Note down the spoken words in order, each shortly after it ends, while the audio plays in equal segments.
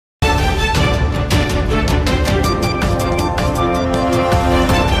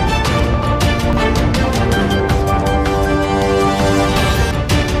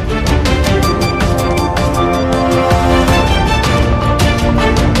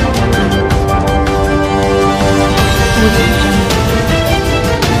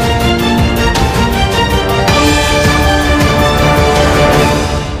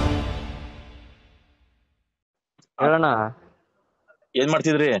ಏನ್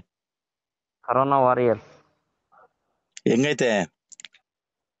ಮಾಡ್ತಿದ್ರಿ? Corona warriors. ಹೆಂಗೈತೆ?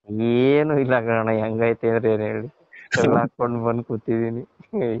 ಏನು ಇಲ್ಲ ಕಣ, ಹೆಂಗೈತೆ ಅಂದ್ರೆ ಏನ್ ಹೇಳಿ, ಕಳ್ಳ ಹಾಕೊಂಡ್ ಬಂದ್ ಕೂತಿದೀನಿ.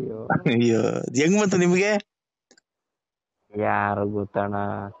 ಅಯ್ಯೋ ಅಯ್ಯೋ, ಹೆಂಗ್ ಬಂತು ನಿಮ್ಗೆ? ಯಾರು ಗೊತ್ತಣ,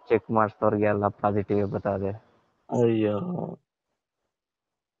 ಚೆಕ್ ಮಾಡಿಸೋರ್ಗೆಲ್ಲ ಪಾಸಿಟಿವ್ ಬರ್ತದೆ. ಅಯ್ಯೋ,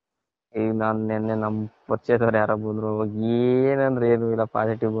 ಈಗ ನಾನ್ ನಿನ್ನೆ ನಮ್ ಪರಿಚಯದವ್ರು ಯಾರೋ ಬಂದ್ರು, ಏನಂದ್ರೆ ಏನು ಇಲ್ಲ,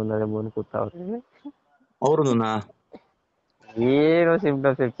 ಪಾಸಿಟಿವ್ ಬಂದ್ ಕೂತಾವ್ರೆ. ಅವ್ರನ್ನ ಏನು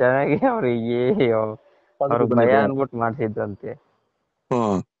ಸಿಂಪ್ಟಮ್ಸ್ ಚೆನ್ನಾಗಿ ಅವ್ರಿಗೆ ಪಾಸಿಟಿವ್ ಅವ್ರಿಗೆ ಭಯ ಬಂದಿದೆ. ಅನ್ಬಿಟ್ಟು ಮಾಡ್ಸಿದ್ದಂತೆ,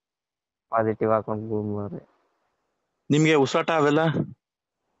 ಹ್ಮ್. ಪಾಸಿಟಿವ್ ಹಾಕೊಂಡ್ ಬಂದ್ರೆ. ನಿಮ್ಗೆ ಉಸಿರಾಟ ಅವೆಲ್ಲ?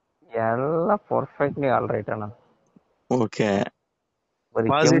 ಎಲ್ಲ ಪರ್ಫೆಕ್ಟ್ಲಿ ಆಲ್ ರೈಟ್ ಅಣ್ಣ. ಓಕೆ. ಬರೀ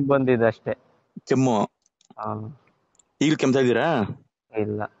ಕೆಮ್ಮು ಪಾಸಿಟಿವ್ ಬಂದಿದೆ ಅಷ್ಟೇ. ಕೆಮ್ಮು ಈಗ ಕೆಮ್ತಾ ಇದೀರಾ?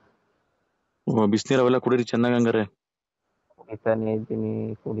 ಇಲ್ಲ, ಬಿಸಿನೀರವೆಲ್ಲ ಕುಡೀರಿ ಚೆನ್ನಾಗ್ ಹಂಗಾರೆ. ಕುಡಿತಾನೆ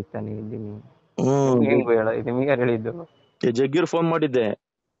ಇದ್ದೀನಿ. ಹ್ಮ್. ನಿಮ್ಗೆ ಯಾರು ಹೇಳಿದ್ದು? ಜಗ್ಗಿರ್ ಫೋನ್ ಮಾಡಿದ್ದೆ,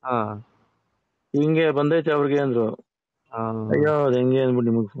 ಹಾ ಹಿಂಗೆ ಬಂದೈತೆ ಅವ್ರಿಗೆ ಅಂದ್ರು. ಅಯ್ಯೋ, ಅದ್ ಹೆಂಗೆ ಅಂದ್ಬಿಟ್ಟು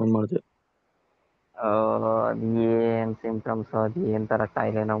ನಿಮಗ್ ಫೋನ್ ಮಾಡ್ದೆ. ಅದ್ ಏನ್ ಸಿಂಪ್ಟಮ್ಸ್, ಅದ್ ಏನ್ ತರ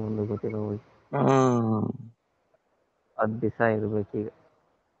ಕಾಯಿಲೆನ ಒಂದು ಗೊತ್ತಿಲ್ಲ. ಹ್ಮ್. 10 ದಿವಸ ಇರ್ಬೇಕೀಗ.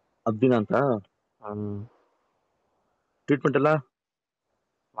 10 ದಿನ ಅಂತ? ಟ್ರೀಟ್ಮೆಂಟ್ ಎಲ್ಲ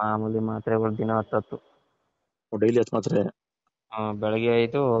ಮಾಮೂಲಿ ಮಾತ್ರೆಗಳು ದಿನ 10. ಡೈಲಿ 10 ಮಾತ್ರೆ? ಬೆಳಗ್ಗೆ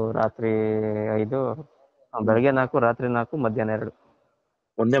 5, ರಾತ್ರಿ 5. ಬೆಳಗ್ಗೆ 4, ರಾತ್ರಿ 4, ಮಧ್ಯಾಹ್ನ 2.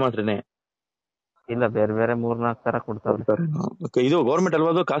 ಒಂದೇ ಮಾತ್ರೆನೆ? ಇಲ್ಲ, ಬೇರೆ ಬೇರೆ 3-4 ತರ ಕೊಡ್ತಾವ್ರೆ. ಇದು ಗೌರ್ಮೆಂಟ್ ಅಲ್ವಾ,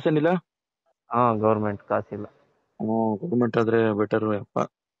 ಅದು ಕಾಸೇನಿಲ್ಲ? ಗೌರ್ಮೆಂಟ್, ಕಾಸಿಲ್ಲ. ಗೌರ್ಮೆಂಟ್ ಆದ್ರೆ ಬೆಟರ್. ಯಪ್ಪ,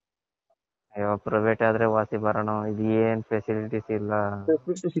 ಅಯ್ಯೋ, ಪ್ರೈವೇಟ್ ಆದ್ರೆ ವಾಸಿ ಬರೋಣ, ಇದು ಏನ್ ಫೆಸಿಲಿಟೀಸ್ ಇಲ್ಲ.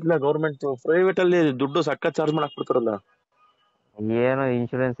 ಫೆಸಿಲಿಟೀಸ್ ಇಲ್ಲ ಗೌರ್ಮೆಂಟ್. ಪ್ರೈವೇಟ್ ಅಲ್ಲಿ ದುಡ್ಡು ಸಕ್ಕ ಚಾರ್ಜ್ ಮಾಡಕ್ ಬಿಡ್ತಾರಲ್ಲ. ಏನು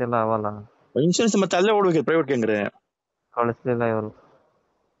ಇನ್ಶೂರೆನ್ಸ್ ಎಲ್ಲ ಅವಲ್ಲ. ಇನ್ಶೂರೆನ್ಸ್ ಮತ್ತೆ ಅಲ್ಲೇ ಓಡ್ಬೇಕು ಪ್ರೈವೇಟ್ ಹೆಂಗ್ರೆ? ಕಳಿಸ್ಲಿಲ್ಲ ಇವರು.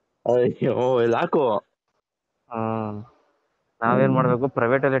 ಅಯ್ಯೋ, ಹಾಕು. ನಾವೇನ್ ಮಾಡ್ಬೇಕು,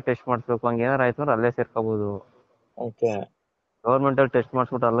 ಪ್ರೈವೇಟ್ ಅಲ್ಲೇ ಟೆಸ್ಟ್ ಮಾಡಿಸ್ಬೇಕು. ಹಂಗೇನಾರ ಆಯ್ತು ಅಂದ್ರೆ ಅಲ್ಲೇ ಸೇರ್ಕೋಬಹುದು. ಓಕೆ. ಗೌರ್ಮೆಂಟ್ ಅಲ್ಲಿ ಟೆಸ್ಟ್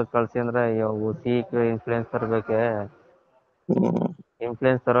ಮಾಡಿಸ್ಬಿಟ್ಟು ಅಲ್ಲಿಗೆ ಕಳ್ಸಿ ಅಂದ್ರೆ ಅಯ್ಯೋ, ಇನ್ಫ್ಲೂಯೆನ್ಸ್ ತರಬೇಕೆ.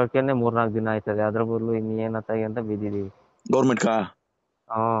 ಇನ್ಫ್ಲೂಯೆನ್ಸ್ ತರೋಕೆನೆ 3-4 ದಿನ ಆಯ್ತದೆ. ಅದ್ರ ಬದಲು ಇನ್ನೇನತ್ತಾಗಿ ಅಂತ ಬಿದ್ದಿದೀವಿ. ಗೌರ್ಮೆಂಟ್ ಕಾ?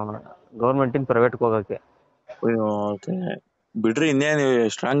 ಗೌರ್ಮೆಂಟ್ ಇಂದ ಪ್ರೈವೇಟ್ಗೆ ಹೋಗಕ್ಕೆ. ಓಕೆ, ಬಿಡ್ರಿ, ಇನ್ನೇನು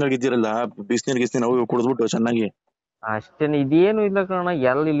ಸ್ಟ್ರಾಂಗ್ ಆಗಿದ್ದೀರಲ್ಲ, ಬಿಸಿನೀರ್ ಅವು ಕುಡಿದ್ಬಿಟ್ಟು ಚೆನ್ನಾಗಿ. ಅಷ್ಟೇನೆ, ಇದೇನು ಇಲ್ಲ ಕಾರಣ,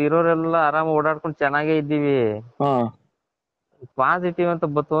 ಇಲ್ಲಿ ಇರೋರೆಲ್ಲ ಆರಾಮ ಓಡಾಡ್ಕೊಂಡು ಚೆನ್ನಾಗೇ ಇದ್ದೀವಿ. ಪಾಸಿಟಿವ್ ಅಂತ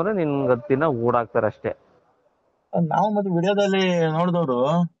ಬತ್ತವ್ರೆ ನಿನ್ಗೆ 10 ದಿನ ಓಡಾಕ್ತಾರ ಅಷ್ಟೇ. ನಾವು ಮತ್ತೆ ವಿಡಿಯೋದಲ್ಲಿ ನೋಡಿದವ್ರು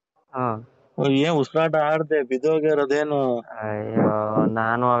ಏನ್ ಉಸಿರಾಟ ಆಡದೆ ಬಿದ್ದೋಗಿರೋದೇನು. ಅಯ್ಯೋ,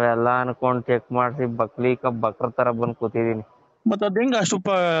 ನಾನು ಅವೆಲ್ಲ ಅನ್ಕೊಂಡ್ ಚೆಕ್ ಮಾಡ್ಸಿ ಬಕ್ರ ತರ ಬಂದ್ ಕೂತಿದೀನಿ. ಮತ್ತ ಅದ್ ಹೆಂಗ ಅಷ್ಟು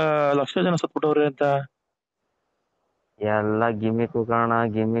ಲಕ್ಷ ಜನ ಸತ್ಬಿಟ್ಟವ್ರೆ ಅಂತ? ಎಲ್ಲ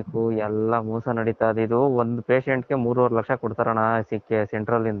ಗಿಮಿಕು ಎಲ್ಲ ಮೋಸ ನಡೀತಾ ಇದೆ. ಇದು ಒಂದು ಪೇಷಂಟ್ಗೆ 3.5 ಲಕ್ಷ ಕೊಡ್ತಾರಣ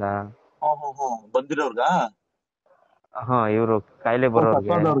ಸೆಂಟ್ರಲ್ ಇಂದ. ಬಂದಿರೋರ್ಗ? ಇವ್ರು ಕಾಯಿಲೆ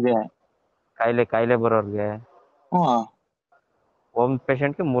ಬರೋರ್ಗೆ. ಕಾಯಿಲೆ ಬರೋರ್ಗೆ ಒಂದ್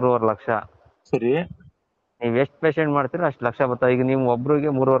ಪೇಷಂಟ್ಗೆ 3.5 ಲಕ್ಷ. ಸರಿ, ನೀವ್ ಎಷ್ಟ್ ಪೇಷಂಟ್ ಮಾಡ್ತೀರಾ ಅಷ್ಟ್ ಲಕ್ಷ ಬರ್ತಾವ. ಈಗ ನಿಮ್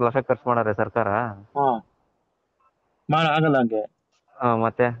ಒಬ್ರಿಗೆ 3.5 ಲಕ್ಷ ಖರ್ಚು ಮಾಡಾರೆ ಸರ್ಕಾರ. ಆಗಲ್ಲ ಹಂಗೆ.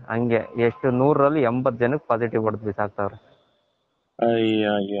 ಮತ್ತೆ ಹಂಗೆ ಎಷ್ಟು 100ರಲ್ಲಿ 80 ಜನಕ್ಕೆ ಪಾಸಿಟಿವ್ ಹೊಡೆದ್ ಬಿಸಾಕ್ತಾವ್ರೆ.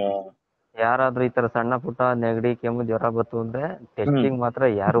 ಅಯ್ಯೋ, ಯಾರಾದ್ರೂ ಈ ತರ ಸಣ್ಣ ಪುಟ್ಟ ನೆಗಡಿ, ಕೆಮ್ಮು, ಜ್ವರ ಬತ್ತು ಅಂದ್ರೆ ಟೆಸ್ಟಿಂಗ್ ಮಾತ್ರ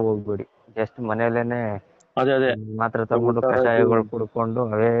ಯಾರು ಹೋಗ್ಬೇಡಿ. ಜಸ್ಟ್ ಮನೇಲೇನೆ ಮಾತ್ರೆ ತಗೊಂಡು ಕಷಾಯಗಳು ಕುಡ್ಕೊಂಡು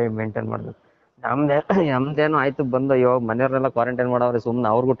ಅವೇ ಮೇಂಟೈನ್ ಮಾಡ್ಬೇಕು. ನಮ್ದೇನು ಆಯ್ತು ಬಂದು ಮನೆಯವ್ರನ್ನೆಲ್ಲ ಕ್ವಾರಂಟೈನ್ ಮಾಡವ್ರೆ, ಸುಮ್ನೆ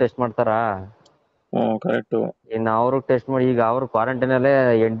ಅವ್ರಿಗೂ ಟೆಸ್ಟ್ ಮಾಡ್ತಾರಾ? ಕರೆಕ್ಟ್. ಇನ್ನು ಅವ್ರಿಗೆ ಟೆಸ್ಟ್ ಮಾಡಿ ಈಗ ಅವ್ರು ಕ್ವಾರಂಟೈನ್ ಅಲ್ಲೇ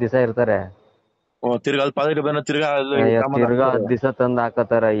 8 ದಿವಸ ಇರ್ತಾರೆ. ತಿರ್ಗಾ ತಿರ್ಗಾ 10 ದಿವಸ ತಂದ್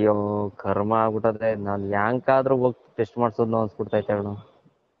ಹಾಕತಾರ. ಅಯ್ಯೋ, ಕರ್ಮ ಆಗ್ಬಿಟ್ಟದೆ. ನಾನ್ ಯಾಂಕಾದ್ರೂ ಹೋಗಿ ಟೆಸ್ಟ್ ಮಾಡ್ಸೋದ್ ಅನ್ಸ್ಬಿಡ್ತೈತೆ ಅಣ್ಣ.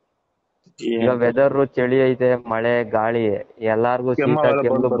 ಈಗ ವೆದರ್ ಚಳಿ ಐತೆ, ಮಳೆ ಗಾಳಿ, ಎಲ್ಲಾರ್ಗು ಶೀತ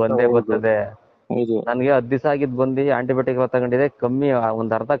ಕೆಮ್ಮು ಬಂದೇ ಬರ್ತದೆ. ನನ್ಗೆ 10 ದಿವಸ ಆಗಿದ್ ಬಂದು ಆಂಟಿಬಯೋಟಿಕ್ ಎಲ್ಲ ತಗೊಂಡಿದೆ, ಕಮ್ಮಿ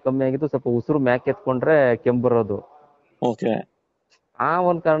ಒಂದ್ ಅರ್ಧ ಕಮ್ಮಿ ಆಗಿದ್ದು. ಸ್ವಲ್ಪ ಉಸಿರು ಮ್ಯಾಕ್ ಎತ್ಕೊಂಡ್ರೆ ಕೆಮ್ಮು ಬರೋದು.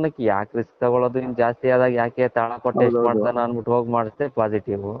 ಒಂದ್ ಕಾರಣಕ್ಕೆ ಯಾಕೆ ರಿಸ್ಕ್ ತಗೊಳ್ಳೋದು, ಇನ್ ಜಾಸ್ತಿ ಆದಾಗ ಯಾಕೆ ತಾಳಕೊ ಟೆಸ್ಟ್ ಮಾಡ್ತಾನ ಅನ್ಬಿಟ್ಟು ಹೋಗಿ ಮಾಡಿಸ್ದೆ,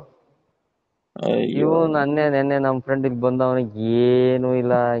 ಪಾಸಿಟಿವ್. ಇವು ನೆನ್ನೆ ನಮ್ ಫ್ರೆಂಡ್ ಇಲ್ಲಿ ಬಂದವನಿಗೆ ಏನು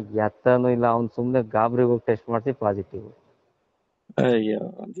ಇಲ್ಲ, ಎತ್ತನೂ ಇಲ್ಲ. ಅವ್ನ್ ಸುಮ್ನೆ ಗಾಬರಿಗೆ ಹೋಗಿ ಟೆಸ್ಟ್ ಮಾಡಿಸಿ ಪಾಸಿಟಿವ್. ಅಯ್ಯೋ,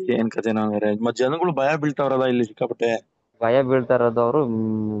 ಏನ್ ಕತೆ ಜನಗಳು ಭಯ ಬೀಳ್ತಾವ್ರಲ್ಲ ಇಲ್ಲಿ ಸಿಕ್ಕಾಪಟ್ಟೆ. ಭಯ ಬೀಳ್ತಾ ಇರೋದು ಅವರು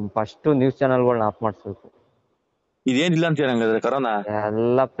ಫಸ್ಟ್ ನ್ಯೂಸ್ ಚಾನೆಲ್ಗಳನ್ನ ಆಫ್ ಮಾಡಿಸ್ಬೇಕು. ಇದೇನಿಲ್ಲ ಅಂತ ಹಂಗಾದ್ರೆ ಕರೋನಾ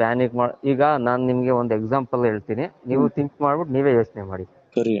ಎಲ್ಲ ಪ್ಯಾನಿಕ್ ಈಗ ನಾನ್ ನಿಮ್ಗೆ ಒಂದು ಎಕ್ಸಾಂಪಲ್ ಹೇಳ್ತೀನಿ, ನೀವು ಥಿಂಕ್ ಮಾಡ್ಬಿಟ್ಟು ನೀವೇ ಯೋಚನೆ ಮಾಡಿ.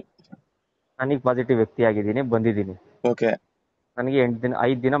 ಸರಿ, ನನಗೆ ಪಾಸಿಟಿವ್ ವ್ಯಕ್ತಿ ಆಗಿದ್ದೀನಿ, ಬಂದಿದ್ದೀನಿ. ನನಗೆ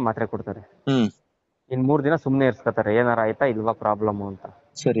 5 ದಿನ ಮಾತ್ರೆ ಕೊಡ್ತಾರೆ. ಇನ್ 3 ದಿನ ಸುಮ್ನೆ ಇರ್ಸ್ಕೊತಾರೆ, ಏನಾರ ಆಯ್ತಾ ಇಲ್ವಾ ಪ್ರಾಬ್ಲಮ್ ಅಂತ.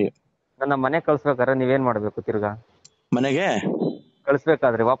 ಸರಿ, ನನ್ನ ಮನೆ ಕಳ್ಸ್ಬೇಕಾದ್ರೆ ನೀವೇನ್ ಮಾಡ್ಬೇಕು? ತಿರ್ಗಾ ಮನೆಗೆ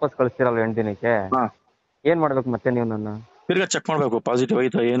ಕಳ್ಸ್ಬೇಕಾದ್ರೆ ವಾಪಸ್ ಕಳಿಸ್ತಿರಲ್ಲ 8 ದಿನಕ್ಕೆ, ಏನ್ ಮಾಡ್ಬೇಕು ಮತ್ತೆ ನೀವು? ನನ್ನ ತಿರ್ಗಾ ಚೆಕ್ ಮಾಡ್ಬೇಕು ಪಾಸಿಟಿವ್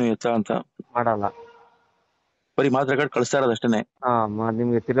ಐತಾ ಏನು ಎತ್ತ ಅಂತ. ಮಾಡಲ್ಲ. ಬರೀ ಮಾತ್ರೆಗಳು ಕಳಿಸ್ತಾ ಇರೋದು ಅಷ್ಟೇನೆ.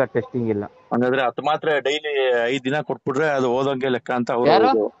 ನಿಮ್ಗೆ ತಿರ್ಗಾ ಟೆಸ್ಟಿಂಗ್ ಇಲ್ಲ. ಹಂಗಾದ್ರೆ 10 ಮಾತ್ರೆ ಡೈಲಿ 5 ದಿನ ಕೊಟ್ಬಿಟ್ರೆ ಅದು ಓದಂಗೆ ಲೆಕ್ಕ ಅಂತ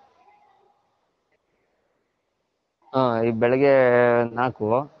ಅವರು. ಈಗ ಬೆಳಗ್ಗೆ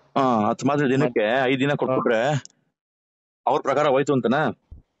 4. 10 ಮಾತ್ರೆ ದಿನಕ್ಕೆ 5 ದಿನ ಕೊಟ್ಬಿಟ್ರೆ ಅವ್ರ ಪ್ರಕಾರ ಹೋಯ್ತು ಅಂತನಾ?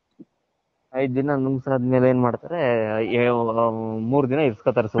 5 ದಿನ ನುಂಗ್ಸಾದ್ಮೇಲೆ ಏನ್ ಮಾಡ್ತಾರೆ, 3 ದಿನ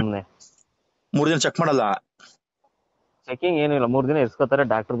ಇರ್ಸ್ಕೊತಾರೆ ಸುಮ್ನೆ. 3 ದಿನ ಚೆಕ್ ಮಾಡಲ್ಲ? ಚೆಕಿಂಗ್ ಏನು ಇಲ್ಲ, 3 ದಿನ ಇರ್ಸ್ಕೊತಾರೆ.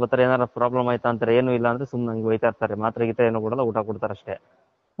 ಡಾಕ್ಟರ್ ಬರ್ತಾರೆ, ಏನಾರ ಪ್ರಾಬ್ಲಮ್ ಆಯ್ತಾ ಅಂತಾರೆ. ಏನು ಇಲ್ಲ ಅಂದ್ರೆ ಸುಮ್ನೆ ಹಂಗೆ ಹೋಯ್ತಾ ಇರ್ತಾರೆ. ಮಾತ್ರೆ ಗೀತ ಏನು ಕೊಡಲ್ಲ, ಊಟ ಕೊಡ್ತಾರೆ ಅಷ್ಟೇ.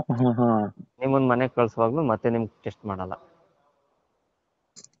 ನಿಮ್ಮನ್ ಮನೆಗ್ ಕಳ್ಸುವಾಗ್ಲೂ ಮತ್ತೆ ನಿಮ್ಗೆ ಟೆಸ್ಟ್ ಮಾಡಲ್ಲ.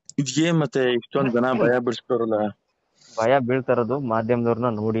 ಇದೇನ್ ಮತ್ತೆ ಇಷ್ಟೊಂದ್ ಜನ ಭಯ ಬಿಡಿಸ್ತಾರಲ್ಲ? ಭಯ ಬೀಳ್ತಾರದು ಮಾಧ್ಯಮದವ್ರನ್ನ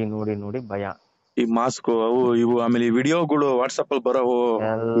ನೋಡಿ ನೋಡಿ ನೋಡಿ ಭಯ. ಈ ಮಾಸ್ಕ್ ಅವು ಇವು, ಆಮೇಲೆ ವಿಡಿಯೋಗಳು ವಾಟ್ಸಪ್ ಅಲ್ಲಿ ಬರೋವು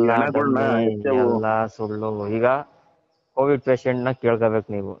ಎಲ್ಲ ಸುಳ್ಳು. ಈಗ ಕೋವಿಡ್ ಪೇಷಂಟ್ ನ ಕೇಳ್ಕೋಬೇಕು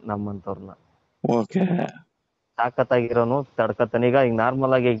ನೀವು, ನಮ್ಮಂತವ್ರನ್ನ. ತಾಕತ್ತಾಗಿರೋನು ತಡ್ಕತಾನೆ. ಈಗ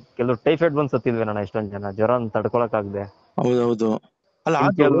ನಾರ್ಮಲ್ ಆಗಿ ಕೆಲವು ಟೈಫಾಯ್ಡ್ ಬಂದ್ ಸತ್ತಿಲ್ವೇನಣ್ಣ ಎಷ್ಟೊಂದ್ ಜನ, ಜ್ವರ ತಡ್ಕೊಳಕ್ ಆಗದೆ. ಹೌದೌದು. ಅಲ್ಲ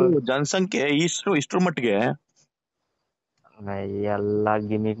ಜನಸಂಖ್ಯೆ ಇಷ್ಟ್ರ ಮಟ್ಟಿಗೆ ಎಲ್ಲಾ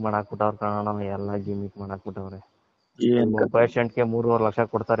ಗಿಮಿಕ್ ಮಾಡಾಕ್ಬಿಟ್ಟವ್ರ ಕಾರಣ, ಎಲ್ಲಾ ಗಿಮಿಕ್ ಮಾಡಾಕ್ಬಿಟ್ಟವ್ರೆ. ಪೇಷಂಟ್ಗೆ 3.5 ಲಕ್ಷ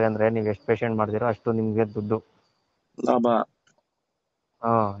ಕೊಡ್ತಾರೆ ಅಂದ್ರೆ ನೀವ್ ಎಷ್ಟ್ ಪೇಷಂಟ್ ಮಾಡ್ತೀರೋ ಅಷ್ಟು ನಿಮ್ಗೆ ದುಡ್ಡು ಲಾಭ.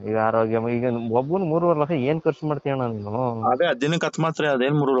 ಈಗ ಆರೋಗ್ಯ, ಈಗ ಒಬ್ಬನ್ 3.5 ಲಕ್ಷ ಏನ್ ಖರ್ಚು ಮಾಡ್ತೀಯಣ್ಣ ನೀನು? ಅದೇ ದಿನಕ್ಕೆ 10 ಮಾತ್ರೆ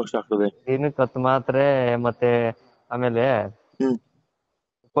ಅದೇನ್ 3 ಲಕ್ಷ ಆಗ್ತದೆ? ದಿನಕ್ಕೆ 10 ಮಾತ್ರೆ. ಮತ್ತೆ ಆಮೇಲೆ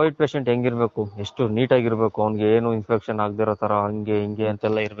ಕೋವಿಡ್ ಪೇಷಂಟ್ ಹೆಂಗಿರ್ಬೇಕು, ಎಷ್ಟು ನೀಟಾಗಿರ್ಬೇಕು, ಅವ್ನ್ಗೆ ಏನು ಇನ್ಫೆಕ್ಷನ್ ಆಗದಿರೋ ತರ ಹಂಗೆ ಹಿಂಗೆ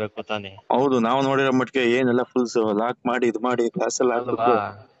ಅಂತೆಲ್ಲ ಇರ್ಬೇಕು ತಾನೆ. ಹೌದು, ನಾವು ನೋಡಿರೋ ಮಟ್ಟಿಗೆ ಏನೆಲ್ಲ ಫುಲ್ಸ್ ಲಾಕ್ ಮಾಡಿ ಇದ್ ಮಾಡಿ ಕ್ಲಾಸ್ ಎಲ್ಲ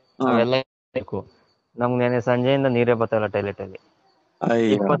ಅವೆಲ್ಲ ಬೇಕು. ನಮ್ಗೆ ನೆನೆ ಸಂಜೆಯಿಂದ ನೀರೇ ಬರ್ತಾ ಇಲ್ಲ ಟಾಯ್ಲೆಟ್ ಅಲ್ಲಿ.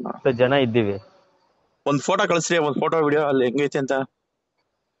 20 ಜನ ಇದ್ದೀವಿ. ಒಂದ್ ಫೋಟೋ ಕಳಿಸ್ರಿ, ಒಂದ್ ಫೋಟೋ ವಿಡಿಯೋ ಅಲ್ಲಿ ಹೆಂಗೈತೆ ಅಂತ.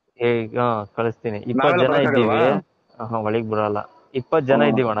 ಈಗ ಕಳಿಸ್ತೀನಿ. 20 ಜನ ಇದ್ದೀವಿ. ಒಳಗ್ ಬರಲ್ಲ. 20 ಜನ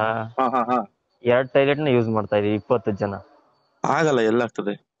ಇದ್ದೀವಣ್ಣ. 2 ಟಾಯ್ಲೆಟ್ ನ ಯೂಸ್ ಮಾಡ್ತಾ ಇದೀವಿ 20 ಜನ. ಆಗಲ್ಲ, ಎಲ್ಲ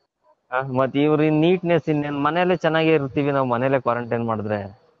ಆಗ್ತದೆ. ಮತ್ ಇವ್ರ ನೀಟ್ನೆಸ್ ಇನ್ನೇನ್, ಮನೇಲೆ ಚೆನ್ನಾಗೇ ಇರ್ತೀವಿ ನಾವು, ಮನೇಲೆ ಕ್ವಾರಂಟೈನ್ ಮಾಡಿದ್ರೆ.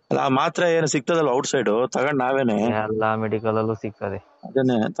 ಮಾತ್ರ ಏನು ಸಿಗ್ತದಲ್ಲ ಔಟ್ ಸೈಡ್, ತಗೊಂಡ್ ನಾವೇನೆ. ಎಲ್ಲಾ ಮೆಡಿಕಲ್ ಅಲ್ಲೂ ಸಿಗ್ತದೆ.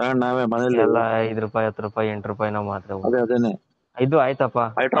 ಅದೇನೆ ತಗೊಂಡ್ ನಾವೇ ಮನೇಲಿ. ಎಲ್ಲ 5 ರೂಪಾಯಿ 10 ರೂಪಾಯಿ 8 ರೂಪಾಯಿ ನಾವು ಮಾತ್ರ. ಅದೇನೆ ಇದು ಆಯ್ತಪ್ಪ.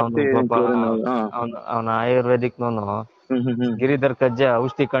 ಅವ್ನ ಆಯುರ್ವೇದಿಕ್ ಗಿರಿಧರ್ ಕಜ್ಜೆ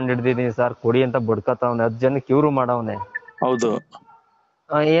ಔಷಧಿ ಕಂಡು ಹಿಡ್ದಿದೀನಿ ಸರ್ ಕೊಡಿ ಅಂತ ಬಡ್ಕತ್ತವ್ನೆ. 10 ಜನಕ್ಕೆ ಇವ್ರು ಮಾಡವ್ನೆ. ಹೌದು.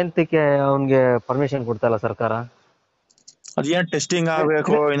 ಏಂತಕ್ಕೆ ಅವ್ನ್ಗೆ ಪರ್ಮಿಷನ್ ಕೊಡ್ತಾ ಇಲ್ಲ ಸರ್ಕಾರ? ಅದೇನ್ ಟೆಸ್ಟಿಂಗ್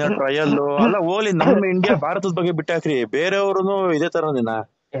ಆಗ್ಬೇಕು, ಇನ್ನ ಟ್ರಯಲ್ ಅಲ್ಲ. ಹೋಗ್ಲಿ, ನಮ್ಮ ಇಂಡಿಯಾ ಭಾರತದ ಬಗ್ಗೆ ಬಿಟ್ಟಾಕ್ರಿ, ಬೇರೆಯವ್ರು ಇದೇ ತರ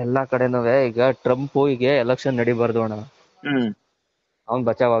ಎಲ್ಲಾ ಕಡೆನೂ. ಈಗ ಟ್ರಂಪ್ ಈಗ ಎಲೆಕ್ಷನ್ ನಡಿಬಾರ್ದು ಅಣ್ಣ, ಅವ್ನ್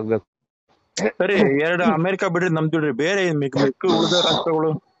ಬಚಾವ್ ಆಗ್ಬೇಕು. ಸರಿ, 2 ಅಮೆರಿಕ ಬಿಡ್ರಿ, ನಮ್ದಿಡ್ರಿ, ಬೇರೆ ಉಳಿದ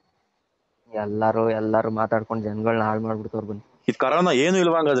ರಾಷ್ಟ್ರಗಳು ಎಲ್ಲಾರು ಮಾತಾಡ್ಕೊಂಡು ಜನಗಳನ್ನ ಹಾಳು ಮಾಡ್ಬಿಡ್ತವ್ರು. ಬನ್ನಿ, ಇದು ಕರೋನಾ ಏನು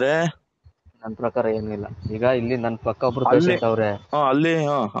ಇಲ್ವಾ ಹಂಗಾದ್ರೆ? ನನ್ ಪ್ರಕಾರ ಏನು ಇಲ್ಲ. ಈಗ ಇಲ್ಲಿ ನನ್ ಪಕ್ಕ ಒಬ್ರು ಪೇಷಂಟ್ ಅವ್ರೆ, ಅಲ್ಲಿ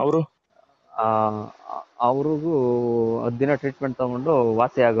ಅವರು ಅವ್ರಿಗೂ 10 ದಿನ ಟ್ರೀಟ್ಮೆಂಟ್ ತಗೊಂಡು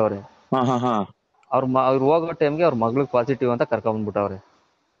ವಾಸಿ ಆಗವ್ರೆ. ಅವ್ರು ಹೋಗೋ ಟೈಮ್ಗೆ ಅವ್ರ ಮಗ್ಳಿಗೆ ಪಾಸಿಟಿವ್ ಅಂತ ಕರ್ಕೊಂಡ್ಬಿಟ್ಟವ್ರೆ.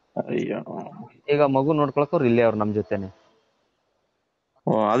 ಈಗ ಮಗು ನೋಡ್ಕೊಳಕ್ ಅವ್ರು ಇಲ್ಲೇ ಅವ್ರು ನಮ್ ಜೊತೆನೆ.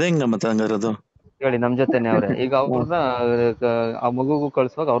 ಅದೇಂಗ ಮತ್ತೆ ಹಂಗಾರದು ಹೇಳಿ, ನಮ್ ಜೊತೆನೆ ಅವ್ರೆ. ಈಗ ಅವ್ರನ್ನ ಆ ಮಗುಗೂ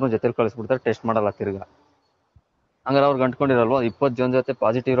ಕಳ್ಸುವಾಗ ಅವ್ರನ್ನ ಜೊತೆಲಿ ಕಳ್ಸ್ಬಿಡ್ತಾರೆ, ಟೆಸ್ಟ್ ಮಾಡಲ್ಲ ತಿರ್ಗಾ. ಹಂಗಾರೆ ಅವ್ರು ಗಂಟ್ಕೊಂಡಿರಲ್ವಾ? 20 ಜನ ಜೊತೆ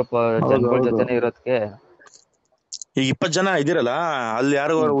ಪಾಸಿಟಿವ್ ಇರೋ ಜನಗಳ ಜೊತೆನೆ ಇರೋದಕ್ಕೆ. ಈಗ 20 ಜನ ಇದಿರಲ್ಲ, ಅಲ್ಲಿ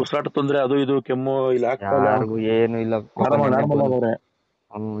ಯಾರು ಉಸಿರಾಟ ತೊಂದ್ರೆ ಅದು ಇದು ಕೆಮ್ಮು ಯಾರಿಗೂ ಏನು ಇಲ್ಲ.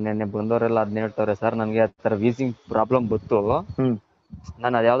 ನೆನ್ನೆ ಬಂದವರೆಲ್ಲ ಅದ್ನ ಹೇಳ್ತವ್ರೆ, ಸರ್ ನನ್ಗೆ ಆತರ ವೀಸಿಂಗ್ ಪ್ರಾಬ್ಲಮ್ ಬಂತು,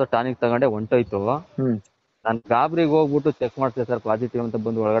 ನಾನು ಅದ್ಯಾವ್ದೋ ಟಾನಿಕ್ ತಗೊಂಡೆ ಹೊಂಟೋಯ್ತು, ನಾನ್ ಗಾಬ್ರಿಗೆ ಹೋಗ್ಬಿಟ್ಟು ಚೆಕ್ ಮಾಡ್ತೇವೆ ಸರ್ ಪಾಸಿಟಿವ್ ಅಂತ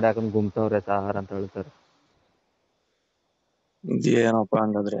ಬಂದು ಒಳಗಡೆ ಹಾಕೊಂಡ್ ಗುಮ್ತವ್ರೆ ಸರ್ ಅಂತ ಹೇಳ್ತಾರೆ. ಏನಪ್ಪ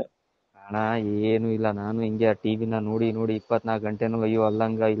ಹಂಗಾದ್ರೆ? ಅಣ್ಣ ಏನು ಇಲ್ಲ, ನಾನು ಹಿಂಗೆ ಟಿವಿನ ನೋಡಿ ನೋಡಿ 24 ಗಂಟೆನೂ ಅಯ್ಯೋ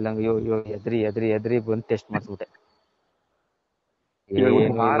ಅಲ್ಲಂಗ ಇಲ್ಲಂಗ ಅಯ್ಯೋ ಎದ್ರಿ ಬಂದು ಟೆಸ್ಟ್ ಮಾಡಿಸ್ಬಿಟ್ಟೆ.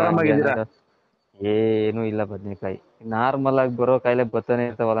 ಏನು ಇಲ್ಲ ಬದ್ನೇಕಾಯಿ. ನಾರ್ಮಲ್ ಆಗಿ ಬರೋ ಕಾಯಿಲೆ ಬರ್ತಾನೆ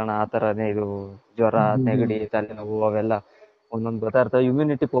ಇರ್ತಾವಲ್ಲಣ್ಣ, ಆ ತರಾನೇ ಇದು ಜ್ವರ, ನೆಗಡಿ, ತಲೆನೋವು ಅವೆಲ್ಲ ಒಂದೊಂದ್ ಬರ್ತಾ ಇರ್ತಾವ.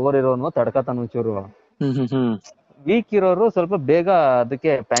 ಇಮ್ಯುನಿಟಿ ಪವರ್ ಇರೋನು ತಡ್ಕತಾನ ಒಂಚೂರು, ವೀಕ್ ಇರೋರು ಸ್ವಲ್ಪ ಬೇಗ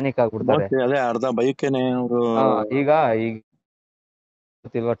ಅದಕ್ಕೆ ಪ್ಯಾನಿಕ್ ಆಗ್ಬಿಡ್ತಾರೆ. ಅರ್ಧ ಬೈಕೇನೆ ಈಗ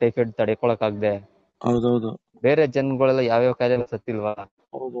ಟೈಫಾಯ್ಡ್ ತಡೆಕೊಳಕ್ ಆಗದೆ ಹೌದೌದು ಬೇರೆ ಜನಗಳೆಲ್ಲ ಯಾವ್ಯಾವ ಕಾಯಿಲೆ ಸತ್ತಿಲ್ವಾ?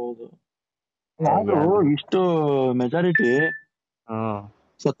 ಹೌದೌದು. ಇಷ್ಟು ಮೆಜಾರಿಟಿ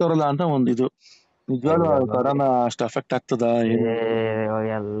ಸತ್ತೋರಲ್ಲ ಅಂತ ಒಂದಿದು. ನಿಜವಾಗ್ಲೂ ಕೊರೋನಾ ಅಷ್ಟು ಅಫೆಕ್ಟ್ ಆಗ್ತದ?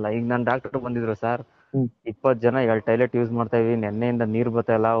 ಎಲ್ಲ ಈಗ ನನ್ ಡಾಕ್ಟರ್ ಬಂದಿದ್ರು, ಸರ್ 20 ಜನ 2 ಟಾಯ್ಲೆಟ್ ಯೂಸ್ ಮಾಡ್ತಾ ಇದೀವಿ, ನೆನ್ನೆಯಿಂದ ನೀರ್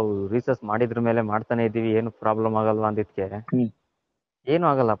ಬರ್ತಾ ಇಲ್ಲ, ರಿಸರ್ಚ್ ಮಾಡಿದ್ರ ಮೇಲೆ ಮಾಡ್ತಾನೆ ಇದೀವಿ, ಏನು ಪ್ರಾಬ್ಲಮ್ ಆಗಲ್ವಾ ಅಂದಿದ್ಕೆ, ಏನು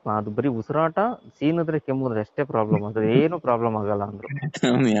ಆಗಲ್ಲಪ್ಪ, ಅದು ಬರೀ ಉಸಿರಾಟ ಸೀನಿದ್ರೆ ಕೆಮ್ಮುದ್ರೆ ಅಷ್ಟೇ ಪ್ರಾಬ್ಲಮ್, ಅದು ಏನು ಪ್ರಾಬ್ಲಮ್ ಆಗಲ್ಲ ಅಂದ್ರು.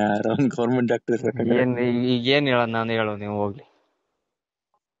 ಗೌರ್ಮೆಂಟ್ ಡಾಕ್ಟರ್ ಏನ್ ಹೇಳ ನಾನು, ಹೇಳು ನೀವು ಹೋಗ್ಲಿ.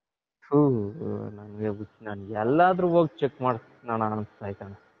 ನನ್ಗೆ ಎಲ್ಲಾದ್ರೂ ಹೋಗಿ ಚೆಕ್ ಮಾಡ್ಸೋಣ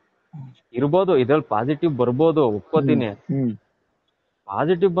ಅನ್ಸ್ತಾಯ್ತಾನೆ. ಇರ್ಬೋದು ಇದ್ರಲ್ಲಿ ಪಾಸಿಟಿವ್ ಬರ್ಬೋದು, ಒಪ್ಕೋತೀನಿ.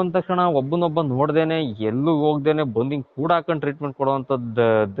 ಪಾಸಿಟಿವ್ ಬಂದ ತಕ್ಷಣ ಒಬ್ಬನೊಬ್ಬ ನೋಡ್ದೇನೆ ಎಲ್ಲೂ ಹೋಗ್ದೇನೆ ಬಂದು ಹಿಂಗ್ ಕೂಡ ಹಾಕೊಂಡ್ ಟ್ರೀಟ್ಮೆಂಟ್ ಕೊಡುವಂತದ್ದು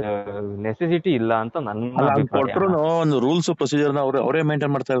ನೆಸೆಸಿಟಿ ಇಲ್ಲ ಅಂತ ನನ್ನ ಅಭಿಪ್ರಾಯ. ಕೊಟ್ರು ಒಂದು ರೂಲ್ಸ್ ಪ್ರೊಸೀಜರ್ ಅವರೇ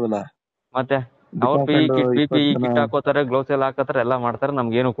ಮೇಂಟೈನ್ ಮಾಡ್ತಾ ಇಲ್ವಲ್ಲ. ಮತ್ತೆ ಅವ್ರ ಪಿ ಕಿಟ್ ಹಾಕೋತಾರೆ, ಗ್ಲೌಸ್ ಎಲ್ಲ ಹಾಕೋತಾರೆ, ಎಲ್ಲ ಮಾಡ್ತಾರೆ,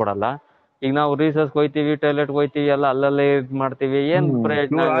 ನಮ್ಗೇನು ಕೊಡಲ್ಲ. ಈಗ ನಾವು ರೀಸರ್ಸ್ ಹೋಯ್ತಿವಿ, ಟಾಯ್ಲೆಟ್ ಹೋಯ್ತಿವಿ, ಎಲ್ಲ ಅಲ್ಲಲ್ಲೇ ಇದ್ ಮಾಡ್ತೀವಿ, ಏನ್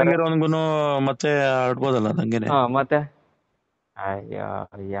ಪ್ರಯೋಜನ ಮತ್ತೆ ಆಡ್ಬೋದಲ್ಲ ನಂಗೇನೆ. ಮತ್ತೆ ಅಯ್ಯೋ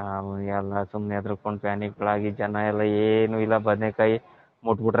ಎಲ್ಲ ಸುಮ್ನೆ ಎದ್ರಕೊಂಡ್ ಪ್ಯಾನಿಕ್ಗಳಾಗಿ ಜನ ಎಲ್ಲ ಏನು ಇಲ್ಲ, ಬದನೆಕಾಯಿ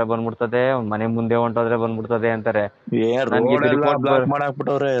ಮುಟ್ಬಿಟ್ರೆ ಬಂದ್ಬಿಡ್ತದೆ, ಮನೆ ಮುಂದೆ ಹೊಂಟೋದ್ರೆ ಬಂದ್ಬಿಡ್ತದೆ ಅಂತಾರೆ.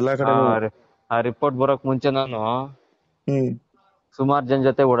 ಆ ರಿಪೋರ್ಟ್ ಬರೋಕ್ ಮುಂಚೆ ನಾನು ಸುಮಾರು ಜನ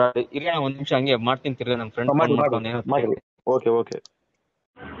ಜೊತೆ ಓಡಾಡಿ. ಇಲ್ಲ ಒಂದ್ ನಿಮಿಷ ಹಂಗೆ ಮಾಡ್ತೀನಿ, ತಿರ್ಗ ನಮ್ ಫ್ರೆಂಡ್ ಫೋನ್ ಮಾಡ್ಕೊಂಡು. ಓಕೆ.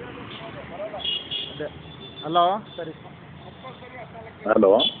 ಹಲೋ, ಸರಿ.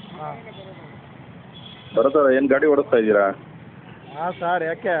 ಹಲೋ, ಬರತಾರ? ಏನ್ ಗಾಡಿ ಓಡಿಸ್ತಾ ಇದ್ದೀರಾ? ಸರ್,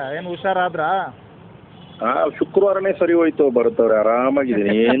 ಯಾಕೆ ಏನು ಹುಷಾರಾದ್ರಾ? ಶುಕ್ರವಾರನೇ ಸರಿ ಹೋಯ್ತು, ಬರುತ್ತವ್ರೆ,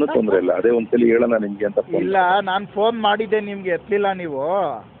 ಆರಾಮಾಗಿದ್ದೀನಿ, ಏನು ತೊಂದ್ರೆ ಇಲ್ಲ. ಅದೇ ಒಂದ್ಸಲಿ ಹೇಳೋಣ ನಿಮ್ಗೆ ಅಂತ. ಇಲ್ಲ, ನಾನು ಫೋನ್ ಮಾಡಿದ್ದೆ ನಿಮ್ಗೆ, ಎತ್ತಲಿಲ್ಲ ನೀವು.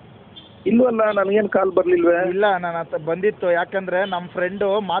 ಇಲ್ವಲ್ಲ, ನನಗೇನು ಕಾಲ್ ಬರ್ಲಿಲ್ವೇ? ಇಲ್ಲ, ನನ್ನ ಹತ್ರ ಬಂದಿತ್ತು. ಯಾಕಂದ್ರೆ ನಮ್ಮ ಫ್ರೆಂಡು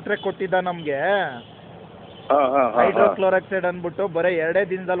ಮಾತ್ರೆ ಕೊಟ್ಟಿದ್ದ ನಮ್ಗೆ, ಹೈಡ್ರೋಕ್ಲೋರಾಕ್ಸೈಡ್ ಅಂದ್ಬಿಟ್ಟು, ಬರೀ 2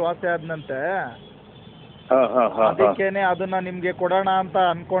 ದಿನದಲ್ಲಿ ವಾಸಿ ಆದ್ನಂತೆ. ಅದಕ್ಕೇನೆ ಅದನ್ನ ನಿಮ್ಗೆ ಕೊಡೋಣ ಅಂತ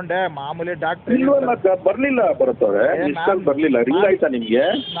ಅನ್ಕೊಂಡೆ. ಮಾಮೂಲಿ ಡಾಕ್ಟರ್ ಬರ್ಲಿಲ್ಲ, ಬರುತ್ತವ್ರೆ, ಬರ್ಲಿಲ್ಲ. ರಿಂಗ್ ಆಯ್ತಾ ನಿಮ್ಗೆ?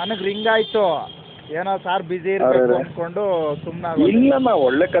 ನನಗ್ ರಿಂಗ್ ಆಯ್ತು, ಏನೋ ಸಾರ್ ಬಿಸಿ ಇರ್ಬೇಕು ಅನ್ಕೊಂಡು ಸುಮ್ನ. ಇಲ್ಲಮ್ಮ,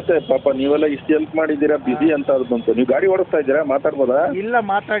 ಒಳ್ಳೆ ಕತೆ ಪಾಪ, ನೀವೆಲ್ಲ ಇಷ್ಟು ಹೆಲ್ಪ್ ಮಾಡಿದ್ದೀರಾ. ಬಿಸಿ ಅಂತ ಅದು ಬಂತು. ನೀವು ಗಾಡಿ ಓಡಿಸ್ತಾ ಇದ್ದೀರಾ? ಮಾತಾಡ್ಬೋದಾ? ಇಲ್ಲ,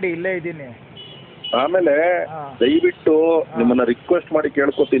 ಮಾತಾಡಿ, ಇಲ್ಲೇ ಇದ್ದೀನಿ. ಆಮೇಲೆ ದಯವಿಟ್ಟು ನಿಮ್ಮನ್ನ ರಿಕ್ವೆಸ್ಟ್ ಮಾಡಿ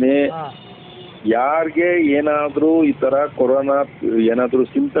ಕೇಳ್ಕೊತೀನಿ, ಯಾರಿಗೆ ಏನಾದ್ರೂ ಈ ತರ ಕೊರೋನಾ ಏನಾದ್ರೂ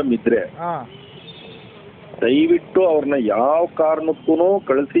ಸಿಂಪ್ಟಮ್ ಇದ್ರೆ ದಯವಿಟ್ಟು ಅವ್ರನ್ನ ಯಾವ ಕಾರಣಕ್ಕೂ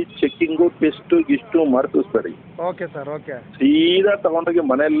ಕಳಿಸಿ checking, test ಗಿಸ್ಟು ಮಾಡಿಸ್ಬೇಡಿ. Okay sir, okay. ಸೀದಾ ತಗೊಂಡೋಗಿ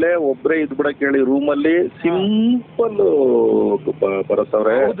ಮನೆಯಲ್ಲೇ ಒಬ್ಬರೇ ಇದ್ಬಿಡಕ್ ಹೇಳಿ, ರೂಮಲ್ಲಿ. ಸಿಂಪಲ್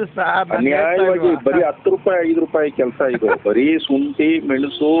ಬರುತ್ತವ್ರೆ. ಅನ್ಯಾಯವಾಗಿ ಬರೀ 10 ರೂಪಾಯಿ 5 ರೂಪಾಯಿ ಕೆಲಸ ಇದು. ಬರೀ ಶುಂಠಿ,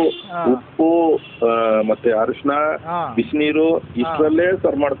 ಮೆಣಸು, ಉಪ್ಪು, ಮತ್ತೆ ಅರಿಶಿನ, ಬಿಸಿನೀರು, ಇಷ್ಟರಲ್ಲೇ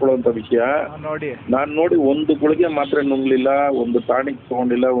ಸರ್ವ್ ಮಾಡ್ಕೊಳ್ಳುವಂತ ವಿಷಯ. ನಾನ್ ನೋಡಿ ಒಂದು ಗುಳಿಗೆ ಮಾತ್ರ ನುಂಗ್ಲಿಲ್ಲ, ಒಂದು ಟಾನಿಕ್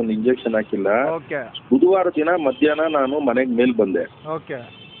ತಗೊಂಡಿಲ್ಲ, ಒಂದು ಇಂಜೆಕ್ಷನ್ ಹಾಕಿಲ್ಲ. ಬುಧವಾರ ದಿನ ಮಧ್ಯಾಹ್ನ ನಾನು ಮನೆಗೆ ಮೇಲ್ ಬಂದೆ.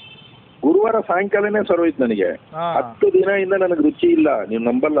 ಗುರುವಾರ ಸಾಯಂಕಾಲನೇ ಸರೋಯ್ತು ನನಗೆ. 10 ದಿನದಿಂದ ನನಗೆ ರುಚಿ ಇಲ್ಲ. ನೀವು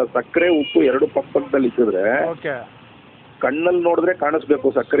ನಂಬಲ್ಲ, ಸಕ್ಕರೆ ಉಪ್ಪು 2 ಪಕ್ಕದಲ್ಲಿ ಇಟ್ಟಿದ್ರೆ ಕಣ್ಣಲ್ಲಿ ನೋಡಿದ್ರೆ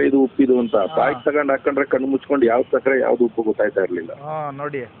ಕಾಣಿಸ್ಬೇಕು ಸಕ್ಕರೆ ಇದು ಉಪ್ಪಿದು ಅಂತ. ಬಾಯಿಗೆ ತಗೊಂಡ್ ಹಾಕೊಂಡ್ರೆ ಕಣ್ಣು ಮುಚ್ಕೊಂಡು ಯಾವ ಸಕ್ಕರೆ ಯಾವ್ದು ಉಪ್ಪು ಗೊತ್ತಾಯ್ತಾ ಇರ್ಲಿಲ್ಲ.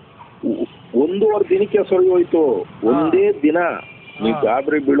 ನೋಡಿ, 1.5 ದಿನಕ್ಕೆ ಸರಿ ಹೋಯ್ತು. ಒಂದೇ ದಿನ. ನೀವು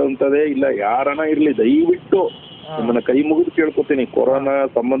ಗಾಬರಿ ಬೀಳುವಂತದೇ ಇಲ್ಲ. ಯಾರನ ಇರ್ಲಿ, ದಯವಿಟ್ಟು ನಿಮ್ಮನ್ನ ಕೈ ಮುಗಿದು ಕೇಳ್ಕೊತೀನಿ, ಕೊರೋನಾ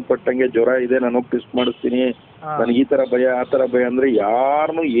ಸಂಬಂಧಪಟ್ಟಂಗೆ ಜ್ವರ ಇದೆ, ನಾನು ಹೋಗಿ ಟೆಸ್ಟ್ ಮಾಡಿಸ್ತೀನಿ, ನನಗೆ ಈ ತರ ಭಯ ಆ ತರ ಭಯ ಅಂದ್ರೆ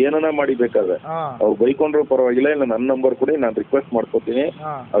ಯಾರನ್ನು ಏನನ ಮಾಡಿಬೇಕಾದ್ರೆ ಅವ್ರು ಬೈಕೊಂಡ್ರು ಪರವಾಗಿಲ್ಲ, ಇಲ್ಲ ನನ್ನ ನಂಬರ್ ಕೊಡಿ, ನಾನು ರಿಕ್ವೆಸ್ಟ್ ಮಾಡ್ಕೊತೀನಿ.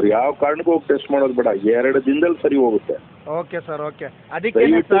 ಅವ್ರು ಯಾವ ಕಾರಣಕ್ಕೂ ಹೋಗಿ ಟೆಸ್ಟ್ ಮಾಡೋದು ಬೇಡ, 2 ದಿನದಲ್ಲಿ ಸರಿ ಹೋಗುತ್ತೆ. Okay sir, okay. ಅದಕ್ಕೆ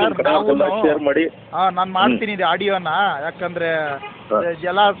ಶೇರ್ ಮಾಡಿ, ನಾನು ಮಾಡ್ತೀನಿ ಆಡಿಯೋನ. ಯಾಕಂದ್ರೆ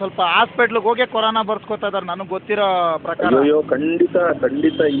ಎಲ್ಲ ಸ್ವಲ್ಪ ಹಾಸ್ಪಿಟ್ಲಿಗೆ ಹೋಗಿ ಕೊರೋನಾ ಬರ್ಸ್ಕೊತಾ ಇದಾರೆ ನನಗೆ ಗೊತ್ತಿರೋ ಪ್ರಕಾರ. ಅಯ್ಯೋ, ಖಂಡಿತ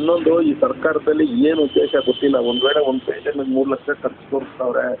ಖಂಡಿತ. ಇನ್ನೊಂದು, ಈ ಸರ್ಕಾರದಲ್ಲಿ ಏನು ಉದ್ದೇಶ ಗೊತ್ತಿಲ್ಲ. ಒಂದ್ ವೇಳೆ ಒಂದ್ ಪೇಷಂಟ್ 3 ಲಕ್ಷ ಖರ್ಚು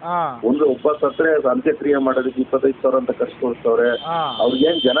ತೋರಿಸ್ತವ್ರೆ, ಒಬ್ಬ ಸತ್ರೆ ಅಂತ್ಯಕ್ರಿಯೆ ಮಾಡೋದಕ್ಕೆ 25,000 ಅಂತ ಖರ್ಚು ತೋರಿಸ್ತವ್ರೆ.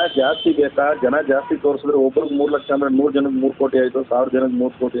 ಅವ್ರಿಗೇನ್ ಜನ ಜಾಸ್ತಿ ಬೇಕಾ? ಜನ ಜಾಸ್ತಿ ತೋರಿಸಿದ್ರೆ ಒಬ್ರಿಗೆ 3 ಲಕ್ಷ ಅಂದ್ರೆ 100 ಜನಕ್ಕೆ 3 ಕೋಟಿ ಆಯ್ತು, 1000 ಜನಕ್ಕೆ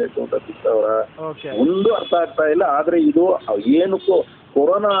 3 ಕೋಟಿ ಆಯ್ತು ಅಂತ ಸಿಗ್ತಾವ್ರ. ಒಂದು ಅರ್ಥ ಆಗ್ತಾ ಇಲ್ಲ. ಆದ್ರೆ ಇದು ಏನಕ್ಕೂ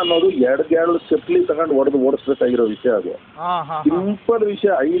ಕೊರೋನಾ ಅನ್ನೋದು 2 ಚಪ್ಪಲಿ ತಗೊಂಡು ಓಡಿಸ್ಬೇಕಾಗಿರೋ ವಿಷಯ. ಅದು ಸಿಂಪಲ್ ವಿಷಯ.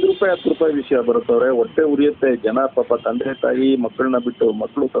 5 ರೂಪಾಯಿ 10 ರೂಪಾಯಿ ವಿಷಯ ಬರುತ್ತವ್ರೆ. ಹೊಟ್ಟೆ ಉರಿಯುತ್ತೆ. ಜನ ಪಾಪ ತಂದೆ ತಾಯಿ ಮಕ್ಕಳನ್ನ ಬಿಟ್ಟು,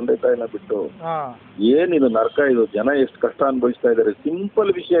 ಮಕ್ಕಳು ತಂದೆ ತಾಯಿನ ಬಿಟ್ಟು, ಏನಿದು ನರಕ ಇದು. ಜನ ಎಷ್ಟು ಕಷ್ಟ ಅನುಭವಿಸ್ತಾ ಇದಾರೆ.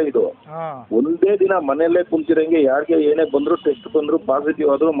 ಸಿಂಪಲ್ ವಿಷಯ ಇದು. ಒಂದೇ ದಿನ ಮನೆಯಲ್ಲೇ ಕುಂತಿರಂಗೆ ಯಾರಿಗೆ ಏನೇ ಬಂದ್ರು, ಟೆಸ್ಟ್ ಬಂದ್ರು,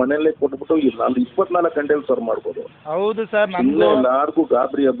 ಪಾಸಿಟಿವ್ ಆದ್ರೂ ಮನೆಯಲ್ಲೇ ಕೊಟ್ಬಿಟ್ಟು 24 ಗಂಟೆಯಲ್ಲಿ ಸರ್ವ್ ಮಾಡ್ಬೋದು. ಹೌದು ಸರ್. ಎಲ್ಲಾರ್ಗು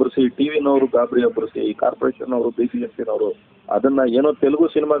ಗಾಬರಿ ಹಬ್ಬರಿಸಿ, ಟಿವಿನವರು ಗಾಬರಿ ಹಬ್ಬರಿಸಿ, ಈ ಕಾರ್ಪೊರೇಷನ್ ಅವರು, BCMC ಅದನ್ನ ಏನೋ ತೆಲುಗು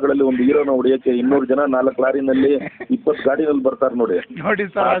ಸಿನಿಮಾಗಳಲ್ಲಿ ಒಂದು ಹೀರೋನ ಹೊಡಿಯಕ್ಕೆ 200 ಜನ 4 ಲಾರಿನಲ್ಲಿ 20 ಗಾಡಿನಲ್ಲಿ ಬರ್ತಾರೆ ನೋಡಿ.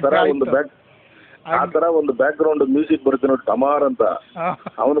 ಆ ತರ ಒಂದು ಬ್ಯಾಕ್ ಗ್ರೌಂಡ್ ಮ್ಯೂಸಿಕ್ ಬರುತ್ತೆ ನೋಡಿ, ಟಮಾರ್ ಅಂತ.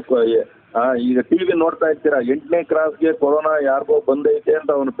 ಅವನು ಈಗ ಟಿವಿ ನೋಡ್ತಾ ಇರ್ತೀರಾ, 8ನೇ ಕ್ರಾಸ್ಗೆ ಕೊರೋನಾ ಯಾರಿಗೋ ಬಂದೈತೆ ಅಂತ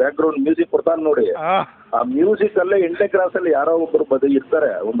ಅವನು ಬ್ಯಾಕ್ ಗ್ರೌಂಡ್ ಮ್ಯೂಸಿಕ್ ಕೊಡ್ತಾನೆ ನೋಡಿ. ಆ ಮ್ಯೂಸಿಕ್ ಅಲ್ಲೇ 8ನೇ ಕ್ರಾಸ್ ಅಲ್ಲಿ ಯಾರೋ ಒಬ್ರು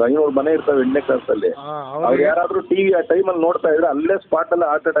ಇರ್ತಾರೆ. ಒಂದು 500 ಮನೆ ಇರ್ತಾವೆ 8ನೇ ಕ್ರಾಸ್ ಅಲ್ಲಿ. ಅವ್ರು ಯಾರಾದ್ರೂ ಟಿವಿ ಆ ಟೈಮಲ್ಲಿ ನೋಡ್ತಾ ಇದ್ರೆ ಅಲ್ಲೇ ಸ್ಪಾಟ್ ಅಲ್ಲೇ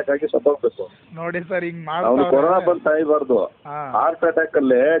ಹಾರ್ಟ್ ಅಟ್ಯಾಕ್ ಆಗಿ ಸತ್ತೋಗ್ಬೇಕು ನೋಡಿ ಸರ್. ಅವ್ನು ಕೊರೋನಾ ಬಂದು ಸಾಯ್ಬಾರ್ದು. ಹಾರ್ಟ್ ಅಟ್ಯಾಕ್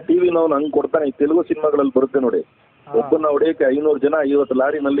ಅಲ್ಲೇ ಟಿವಿನವ್ನು ಹಂಗ್ ಕೊಡ್ತಾನೆ. ಈ ತೆಲುಗು ಸಿನಿಮಾಗಳಲ್ಲಿ ಬರುತ್ತೆ ನೋಡಿ, ಒಬ್ಬನ ಹೊಡೆಯಕ್ಕೆ 500 ಜನ 50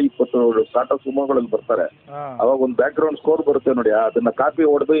 ಲಾರಿನಲ್ಲಿ 20 ಟಾಟಾ ಸುಮೋಗಳಲ್ಲಿ ಬರ್ತಾರೆ. ಅವಾಗ ಒಂದು ಬ್ಯಾಕ್ ಗ್ರೌಂಡ್ ಸ್ಕೋರ್ ಬರುತ್ತೆ ನೋಡಿ, ಅದನ್ನ ಕಾಪಿ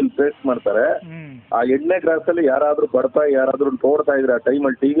ಹೊಡೆದು ಇಲ್ಲಿ ಪೇಸ್ಟ್ ಮಾಡ್ತಾರೆ. ಆ 8ನೇ ಕ್ರಾಸ್ ಅಲ್ಲಿ ಯಾರಾದ್ರೂ ಯಾರಾದ್ರೂ ನೋಡ್ತಾ ಇದ್ರೆ ಆ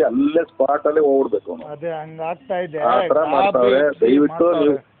ಟೈಮಲ್ಲಿ ಟಿವಿ ಅಲ್ಲೇ ಸ್ಪಾಟ್ ಅಲ್ಲೇ ಹೋಗ್ಬಿಡ್ಬೇಕು. ಆ ತರ ಮಾಡ್ತಾವ್ರೆ. ದಯವಿಟ್ಟು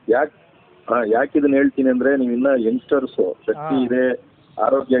ನೀವು ಯಾಕೆ ಇದನ್ನ ಹೇಳ್ತೀನಿ ಅಂದ್ರೆ, ನೀವು ಇನ್ನ ಯಂಗ್ಸ್ಟರ್ಸ್, ಶಕ್ತಿ ಇದೆ,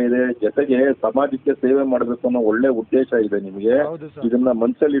 ಆರೋಗ್ಯ ಇದೆ, ಜೊತೆಗೆ ಸಮಾಜಕ್ಕೆ ಸೇವೆ ಮಾಡ್ಬೇಕು ಅನ್ನೋ ಒಳ್ಳೆ ಉದ್ದೇಶ ಇದೆ ನಿಮಗೆ. ಇದನ್ನ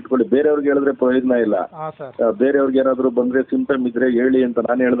ಮನ್ಸಲ್ಲಿ ಇಟ್ಕೊಳ್ಳಿ. ಬೇರೆಯವ್ರಿಗೆ ಹೇಳಿದ್ರೆ ಪ್ರಯೋಜನ ಇಲ್ಲ. ಬೇರೆಯವ್ರಿಗೆ ಏನಾದ್ರು ಬಂದ್ರೆ ಸಿಂಪ್ಟಮ್ ಇದ್ರೆ ಹೇಳಿ ಅಂತ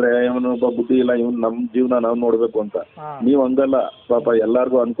ನಾನು ಹೇಳಿದ್ರೆ ಇವನೊಬ್ಬ ಬುದ್ಧಿ ಇಲ್ಲ, ಇವ್ನು ನಮ್ ಜೀವನ ನಾವು ನೋಡ್ಬೇಕು ಅಂತ. ನೀವ್ ಹಂಗಲ್ಲ, ಪಾಪ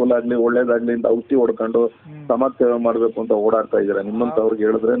ಎಲ್ಲಾರ್ಗು ಅನುಕೂಲ ಆಗ್ಲಿ ಒಳ್ಳೇದಾಗ್ಲಿ ಅಂತ ಔಷಧಿ ಹೊಡ್ಕೊಂಡು ಸಮಾಜ ಸೇವೆ ಮಾಡ್ಬೇಕು ಅಂತ ಓಡಾಡ್ತಾ ಇದ್ದೀರಾ. ನಿಮ್ಮಂತವ್ರಿಗೆ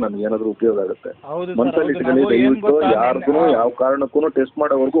ಹೇಳಿದ್ರೆ ನನ್ಗೆ ಏನಾದ್ರು ಉಪಯೋಗ ಆಗುತ್ತೆ. ಮನ್ಸಲ್ಲಿ ಇಟ್ಕೊಳ್ಳಿ. ದಯವಿಟ್ಟು ಯಾರ್ಗು ಯಾವ ಕಾರಣಕ್ಕೂ ಟೆಸ್ಟ್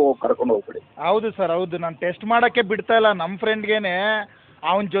ಮಾಡೋವರೆಗೂ ಕರ್ಕೊಂಡು ಹೋಗ್ಬಿಡಿ. ಹೌದು ಸರ್, ಹೌದು. ನಾನು ಟೆಸ್ಟ್ ಮಾಡಕ್ಕೆ ಬಿಡ್ತಾ ಇಲ್ಲ. ನಮ್ಮ ಫ್ರೆಂಡ್ಗೆನೆ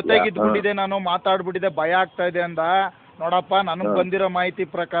ಅವನ ಜೊತೆಗೆ ಇದ್ಬಿಟ್ಟಿದೆ, ನಾನು ಮಾತಾಡ್ಬಿಟ್ಟಿದೆ, ಭಯ ಆಗ್ತಾ ಇದೆ ಅಂದ. ನೋಡಪ್ಪ, ನನಗೆ ಬಂದಿರೋ ಮಾಹಿತಿ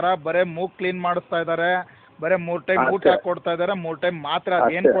ಪ್ರಕಾರ ಬರೇ ಮೂಗ್ ಕ್ಲೀನ್ ಮಾಡಿಸ್ತಾ ಇದ್ದಾರೆ, ಬರೇ 3 ಟೈಮ್ ಊಟ ಕೊಡ್ತಾ ಇದ್ದಾರೆ, 3 ಟೈಮ್ ಮಾತ್ರೆ,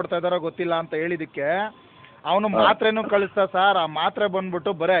 ಅದೇನ್ ಕೊಡ್ತಾ ಇದಾರೋ ಗೊತ್ತಿಲ್ಲ ಅಂತ ಹೇಳಿದಕ್ಕೆ ಅವನು ಮಾತ್ರೆನೂ ಕಳಿಸ್ತಾ ಸರ್. ಆ ಮಾತ್ರೆ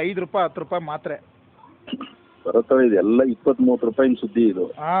ಬಂದ್ಬಿಟ್ಟು ಬರೇ 5 ರೂಪಾಯಿ 10 ರೂಪಾಯಿ ಮಾತ್ರೆ ಬರುತ್ತವೆ. ಇದೆಲ್ಲ 20-30 ರೂಪಾಯಿ ಸುದ್ದಿ ಇದು.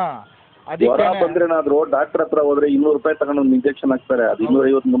 ಜ್ವರ ಬಂದ್ರೇನಾದ್ರು ಡಾಕ್ಟರ್ ಹತ್ರ ಹೋದ್ರೆ 200 ರೂಪಾಯಿ ತಗೊಂಡು ಒಂದು ಇಂಜೆಕ್ಷನ್ ಹಾಕ್ತಾರೆ. ಅದು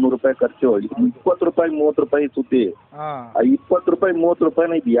 250-300 ರೂಪಾಯಿ ಖರ್ಚು. 20 ರೂಪಾಯಿ 30 ರೂಪಾಯಿ ಸುದ್ದಿ. ಆ 20 ರೂಪಾಯಿ 30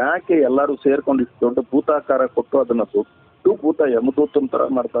 ರೂಪಾಯಿನ ಇದು ಯಾಕೆ ಎಲ್ಲಾರು ಸೇರ್ಕೊಂಡು ಇಷ್ಟು ದೊಡ್ಡ ಭೂತಾಕಾರ ಕೊಟ್ಟು ಅದನ್ನ ದೊಡ್ಡ ಭೂತ ಯಮದೂತನ ತರ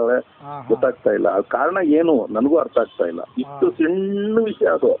ಮಾಡ್ತಾವೆ, ಗೊತ್ತಾಗ್ತಾ ಇಲ್ಲ. ಅದ್ ಕಾರಣ ಏನು ನನಗೂ ಅರ್ಥ ಆಗ್ತಾ ಇಲ್ಲ. ಇಷ್ಟು ಸಣ್ಣ ವಿಷಯ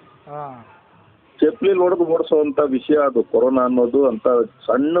ಅದು, ಚಪ್ಪಲಿ ಹೊಡೆದು ಓಡಿಸೋಂತ ವಿಷಯ ಅದು. ಕೊರೋನಾ ಅನ್ನೋದು ಅಂತ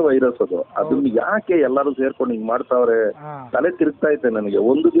ಸಣ್ಣ ವೈರಸ್ ಅದು. ಅದನ್ನ ಯಾಕೆ ಎಲ್ಲಾರು ಸೇರ್ಕೊಂಡು ಹಿಂಗ್ ಮಾಡ್ತಾವ್ರೆ? ತಲೆ ತಿರುಗ್ತಾ ಐತೆ ನನಗೆ.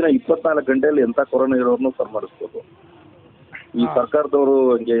 ಒಂದು ದಿನ 24 ಗಂಟೆಯಲ್ಲಿ ಎಂತ ಕೊರೋನಾ ಇರೋರ್ನು ಸನ್ಮಾನಿಸ್ಬೋದು. ಈ ಸರ್ಕಾರದವರು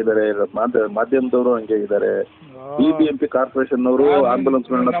ಹಂಗೆ ಇದಾರೆ, ಮಾಧ್ಯಮದವರು ಹಂಗೆ ಇದಾರೆ, BBMP ಕಾರ್ಪೊರೇಷನ್ ಅವರು ಆಂಬುಲೆನ್ಸ್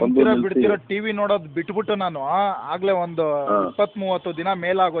ಬಿಡ್ತಿರೋ ಟಿವಿ ನೋಡೋದು ಬಿಟ್ಬಿಟ್ಟು ನಾನು ಆಗ್ಲೇ ಒಂದು 20-30 ದಿನ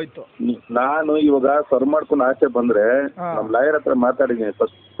ಮೇಲಾಗೋಯ್ತು. ನಾನು ಇವಾಗ ಸರ್ ಮಾಡ್ಕೊಂಡು ಆಚೆ ಬಂದ್ರೆ ನಮ್ ಲಾಯರ್ ಹತ್ರ ಮಾತಾಡಿದೀನಿ.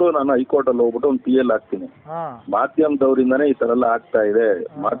 ಫಸ್ಟ್ ನಾನು ಹೈಕೋರ್ಟ್ ಅಲ್ಲಿ ಹೋಗ್ಬಿಟ್ಟು ಒಂದು PL ಹಾಕ್ತೀನಿ. ಮಾಧ್ಯಮದವರಿಂದಾನೇ ಈ ತರ ಎಲ್ಲ ಆಗ್ತಾ ಇದೆ.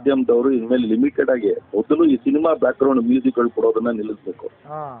 ಮಾಧ್ಯಮದವರು ಇನ್ಮೇಲೆ ಲಿಮಿಟೆಡ್ ಆಗಿ ಮೊದಲು ಈ ಸಿನಿಮಾ ಬ್ಯಾಕ್ ಗ್ರೌಂಡ್ ಮ್ಯೂಸಿಕ್ ಗಳು ಕೊಡೋದನ್ನ ನಿಲ್ಲಿಸ್ಬೇಕು.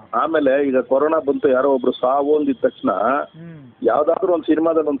 ಆಮೇಲೆ ಈಗ ಕೊರೋನಾ ಬಂತು, ಯಾರೋ ಒಬ್ರು ಸಾವು ಅಂದಿದ ತಕ್ಷಣ ಯಾವ್ದಾದ್ರು ಒಂದು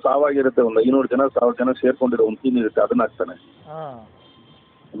ಸಿನಿಮಾದಲ್ಲಿ ಒಂದು ಸಾವಾಗಿರುತ್ತೆ, ಒಂದು 500 ಜನ 1000 ಜನ ಸೇರ್ಕೊಂಡಿರೋ ಒಂದು ಸೀನ್ ಇರುತ್ತೆ, ಅದನ್ನ ಹಾಕ್ತಾನೆ.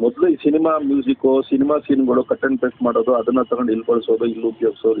 ಮೊದಲು ಈ cinema music, cinema ಸೀನ್ಗಳು cut and paste ಮಾಡೋದು, ಅದನ್ನ ತಗೊಂಡು ಇಲ್ಲಿ ಬಳಸೋದು, ಇಲ್ಲಿ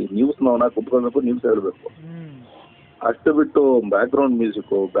ಉಪಯೋಗಿಸೋದು, ಈ ನ್ಯೂಸ್ ನಾವು ಕುತ್ಕೊಳ್ಬೇಕು, ನ್ಯೂಸ್ ಹೇಳ್ಬೇಕು. ಅಷ್ಟು ಬಿಟ್ಟು back ground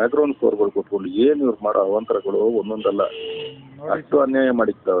music, back ground ಸ್ಕೋರ್ಗಳು ಕೊಟ್ಕೊಂಡು ಏನ್ ಇವ್ರು ಮಾಡೋ ಅವಾಂತರಗಳು ಒಂದೊಂದಲ್ಲ, ಅಷ್ಟು ಅನ್ಯಾಯ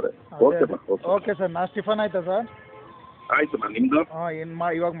ಮಾಡಿರ್ತವ್ರೆ. Okay okay sir. ನಾ ಸ್ಟಿಫನ್ ಆಯ್ತಾ ಸರ್? ಆಯ್ತು ಮಾ, ನಿಮ್ದು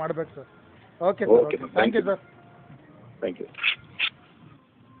ಇವಾಗ ಮಾಡ್ಬೇಕು sir. Okay sir, thank you sir. Thank you.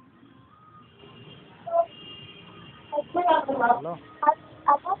 Hello.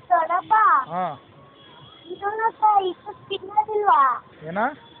 ಏನಾ?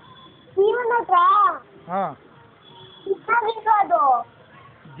 ಜೀವನ್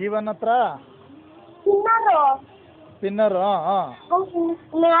ಹತ್ರ ಸ್ಪಿನ್ನರ್.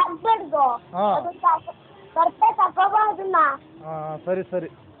 ಸರಿ ಸರಿ.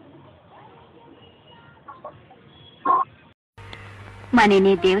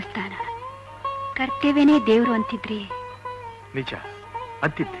 ಮನೆನೇ ದೇವಸ್ಥಾನ, ಕರ್ತವ್ಯನೇ ದೇವ್ರು ಅಂತಿದ್ರಿ. ನಿಜ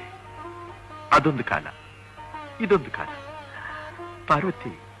ಅಂತಿದ್ದೆ. ಅದೊಂದು ಕಾಲ, ಇದೊಂದು ಕಾಲ.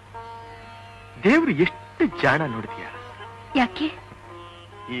 ಪಾರ್ವತಿ, ದೇವ್ರು ಎಷ್ಟು ಜಾಣ ನೋಡಿದ್ಯಾ? ಯಾಕೆ?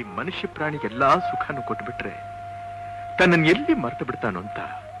 ಈ ಮನುಷ್ಯ ಪ್ರಾಣಿಗೆಲ್ಲಾ ಸುಖಾನು ಕೊಟ್ಬಿಟ್ರೆ ತನ್ನನ್ನು ಎಲ್ಲಿ ಮರ್ತು ಬಿಡ್ತಾನೋ ಅಂತ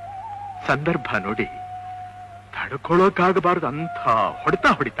ಸಂದರ್ಭ ನೋಡಿ ತಡ್ಕೊಳ್ಳೋಕಾಗಬಾರದು ಅಂತ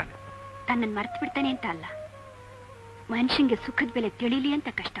ಹೊಡಿತಾನೆ. ತನ್ನನ್ನು ಮರ್ತು ಬಿಡ್ತಾನೆ ಅಂತ ಅಲ್ಲ, ಮನುಷ್ಯಂಗೆ ಸುಖದ ಬೆಲೆ ತಿಳಿಲಿ ಅಂತ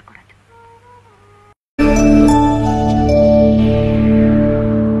ಕಷ್ಟ ಕೊಡೋದು.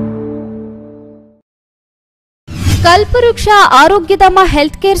 ಕಲ್ಪವೃಕ್ಷ ಆರೋಗ್ಯಧಾಮ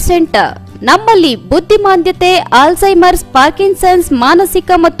ಹೆಲ್ತ್ ಕೇರ್ ಸೆಂಟರ್. ನಮ್ಮಲ್ಲಿ ಬುದ್ಧಿಮಾಂದ್ಯತೆ, ಆಲ್ಝೈಮರ್ಸ್, ಪಾರ್ಕಿನ್ಸನ್ಸ್, ಮಾನಸಿಕ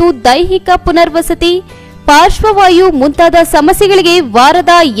ಮತ್ತು ದೈಹಿಕ ಪುನರ್ವಸತಿ, ಪಾರ್ಶ್ವವಾಯು ಮುಂತಾದ ಸಮಸ್ಯೆಗಳಿಗೆ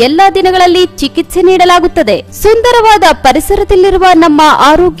ವಾರದ ಎಲ್ಲಾ ದಿನಗಳಲ್ಲಿ ಚಿಕಿತ್ಸೆ ನೀಡಲಾಗುತ್ತದೆ. ಸುಂದರವಾದ ಪರಿಸರದಲ್ಲಿರುವ ನಮ್ಮ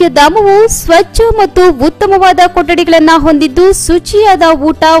ಆರೋಗ್ಯ ಧಾಮವು ಸ್ವಚ್ಛ ಮತ್ತು ಉತ್ತಮವಾದ ಕೊಠಡಿಗಳನ್ನು ಹೊಂದಿದ್ದು ಶುಚಿಯಾದ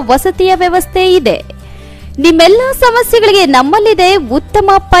ಊಟ ವಸತಿಯ ವ್ಯವಸ್ಥೆ ಇದೆ. ನಿಮ್ಮೆಲ್ಲ ಸಮಸ್ಯೆಗಳಿಗೆ ನಮ್ಮಲ್ಲಿದೆ ಉತ್ತಮ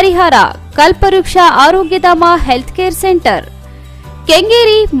ಪರಿಹಾರ. ಕಲ್ಪವೃಕ್ಷ Arogyadhama health care centre,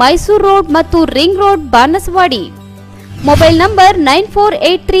 Kengeri, Mysuru road ಮತ್ತು ring road, Banaswadi. Mobile number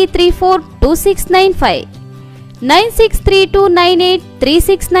 9483342695,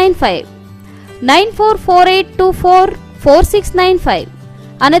 9632983695, 9448244695.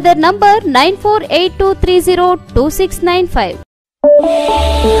 Another number 9482302695.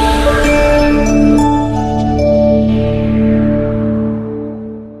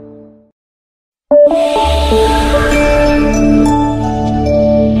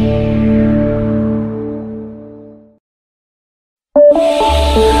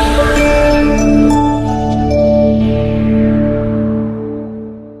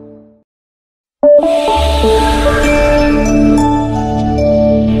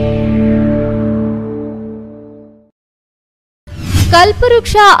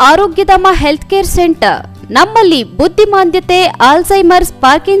 ಕಲ್ಪವೃಕ್ಷ ಆರೋಗ್ಯಧಾಮ ಹೆಲ್ತ್ ಕೇರ್ ಸೆಂಟರ್. ನಮ್ಮಲ್ಲಿ ಬುದ್ಧಿಮಾಂದ್ಯತೆ, ಆಲ್ಝೈಮರ್ಸ್,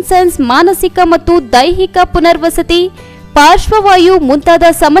 ಪಾರ್ಕಿನ್ಸನ್ಸ್, ಮಾನಸಿಕ ಮತ್ತು ದೈಹಿಕ ಪುನರ್ವಸತಿ, ಪಾರ್ಶ್ವವಾಯು ಮುಂತಾದ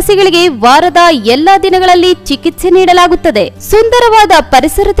ಸಮಸ್ಯೆಗಳಿಗೆ ವಾರದ ಎಲ್ಲಾ ದಿನಗಳಲ್ಲಿ ಚಿಕಿತ್ಸೆ ನೀಡಲಾಗುತ್ತದೆ. ಸುಂದರವಾದ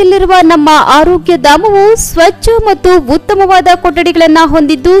ಪರಿಸರದಲ್ಲಿರುವ ನಮ್ಮ ಆರೋಗ್ಯ ಧಾಮವು ಸ್ವಚ್ಛ ಮತ್ತು ಉತ್ತಮವಾದ ಕೊಠಡಿಗಳನ್ನು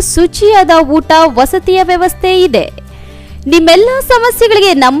ಹೊಂದಿದ್ದು ಶುಚಿಯಾದ ಊಟ, ವಸತಿಯ ವ್ಯವಸ್ಥೆ ಇದೆ. ನಿಮ್ಮೆಲ್ಲ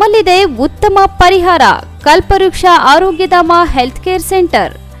ಸಮಸ್ಯೆಗಳಿಗೆ ನಮ್ಮಲ್ಲಿದೆ ಉತ್ತಮ ಪರಿಹಾರ. ಕಲ್ಪವೃಕ್ಷ Arogyadhama health care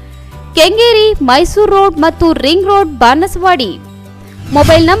centre, Kengeri, Mysuru road ಮತ್ತು ring road, Banaswadi.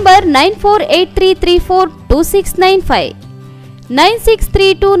 Mobile number 9483342695,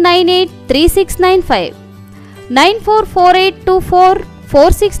 9632983695,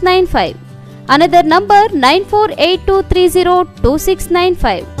 9448244695. Another number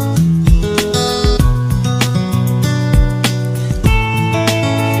 9482302695.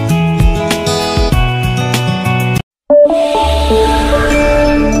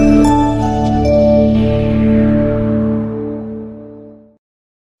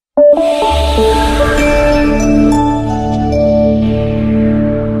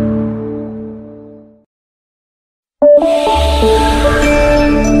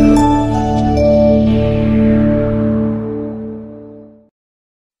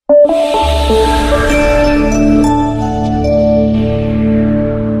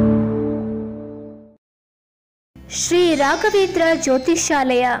 Shri Raghavendra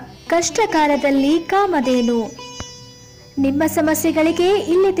ಜ್ಯೋತಿಷ್ಯಾಲಯ, ಕಷ್ಟಕಾಲದಲ್ಲಿ ಕಾಮಧೇನು. ನಿಮ್ಮ ಸಮಸ್ಯೆಗಳಿಗೆ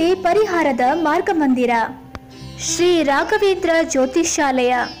ಇಲ್ಲಿದೆ ಪರಿಹಾರದ ಮಾರ್ಗಮಂದಿರ. ಶ್ರೀ ರಾಘವೇಂದ್ರ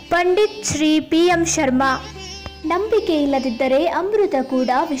ಜ್ಯೋತಿಷ್ಯಾಲಯ, ಪಂಡಿತ್ ಶ್ರೀ PM ಶರ್ಮಾ. ನಂಬಿಕೆ ಇಲ್ಲದಿದ್ದರೆ ಅಮೃತ ಕೂಡ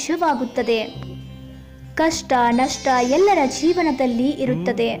ವಿಷವಾಗುತ್ತದೆ. ಕಷ್ಟ ನಷ್ಟ ಎಲ್ಲರ ಜೀವನದಲ್ಲಿ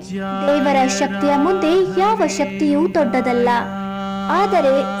ಇರುತ್ತದೆ. ದೇವರ ಶಕ್ತಿಯ ಮುಂದೆ ಯಾವ ಶಕ್ತಿಯೂ ದೊಡ್ಡದಲ್ಲ.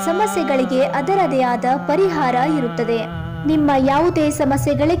 ಆದರೆ ಸಮಸ್ಯೆಗಳಿಗೆ ಅದರದೇ ಆದ ಪರಿಹಾರ ಇರುತ್ತದೆ. ನಿಮ್ಮ ಯಾವುದೇ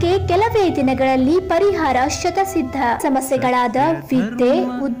ಸಮಸ್ಯೆಗಳಿಗೆ ಕೆಲವೇ ದಿನಗಳಲ್ಲಿ ಪರಿಹಾರ ಶತಸಿದ್ಧ. ಸಮಸ್ಯೆಗಳಾದ ವಿದ್ಯೆ,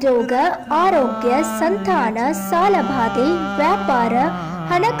 ಉದ್ಯೋಗ, ಆರೋಗ್ಯ, ಸಂತಾನ, ಸಾಲಬಾಧೆ, ವ್ಯಾಪಾರ,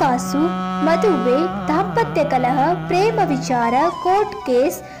 ಹಣಕಾಸು, ಮದುವೆ, ದಾಂಪತ್ಯ ಕಲಹ, ಪ್ರೇಮ ವಿಚಾರ, ಕೋರ್ಟ್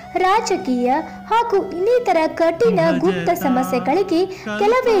ಕೇಸ್, ರಾಜಕೀಯ ಹಾಗೂ ಇನ್ನಿತರ ಕಠಿಣ ಗುಪ್ತ ಸಮಸ್ಯೆಗಳಿಗೆ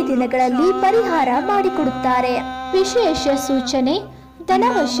ಕೆಲವೇ ದಿನಗಳಲ್ಲಿ ಪರಿಹಾರ ಮಾಡಿಕೊಡುತ್ತಾರೆ. ವಿಶೇಷ ಸೂಚನೆ: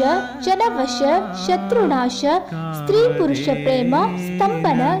 ಧನವಶ, ಜನವಶ, ಶತ್ರುನಾಶ, ಸ್ತ್ರೀ ಪುರುಷ ಪ್ರೇಮ,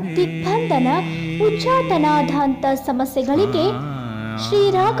 ಸ್ತಂಭನ, ದಿಗ್ಬಂಧನ, ಉಚ್ಚಾಟನಾಧಾಂತ ಸಮಸ್ಯೆಗಳಿಗೆ ಶ್ರೀ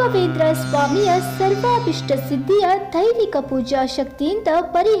ರಾಘವೇಂದ್ರ ಸ್ವಾಮಿಯ ಸರ್ವಾಭಿಷ್ಟ ಸಿದ್ಧಿಯ ದೈವಿಕ ಪೂಜಾ ಶಕ್ತಿಯಿಂದ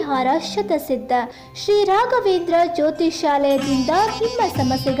ಪರಿಹಾರ ಶತಸಿದ್ಧ. ಶ್ರೀ ರಾಘವೇಂದ್ರ ಜ್ಯೋತಿಷಾಲಯದಿಂದ ನಿಮ್ಮ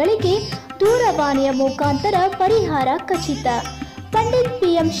ಸಮಸ್ಯೆಗಳಿಗೆ ದೂರವಾಣಿಯ ಮುಖಾಂತರ ಪರಿಹಾರ ಖಚಿತ. ಪಂಡಿತ್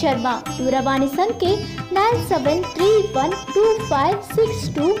PM ಶರ್ಮಾ. ದೂರವಾಣಿ ಸಂಖ್ಯೆ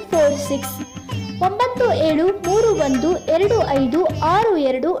 9731256246,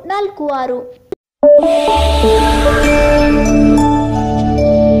 9731256246.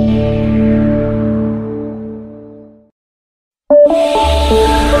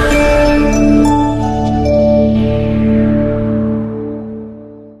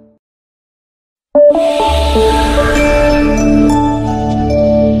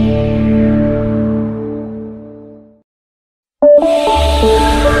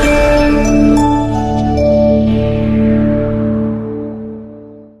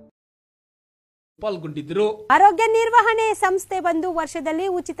 ಪಾಲ್ಗೊಂಡಿದ್ದರು. ಆರೋಗ್ಯ ನಿರ್ವಹಣೆ ಸಂಸ್ಥೆ ಬಂದು ವರ್ಷದಲ್ಲಿ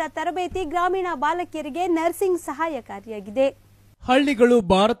ಉಚಿತ ತರಬೇತಿ ಗ್ರಾಮೀಣ ಬಾಲಕಿಯರಿಗೆ ನರ್ಸಿಂಗ್ ಸಹಾಯಕಾರಿಯಾಗಿದೆ. ಹಳ್ಳಿಗಳು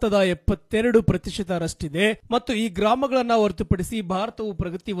ಭಾರತದ 72%ರಷ್ಟಿದೆ ಮತ್ತು ಈ ಗ್ರಾಮಗಳನ್ನ ಹೊರತುಪಡಿಸಿ ಭಾರತವು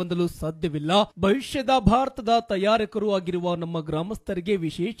ಪ್ರಗತಿ ಹೊಂದಲು ಸಾಧ್ಯವಿಲ್ಲ. ಭವಿಷ್ಯದ ಭಾರತದ ತಯಾರಕರು ಆಗಿರುವ ನಮ್ಮ ಗ್ರಾಮಸ್ಥರಿಗೆ,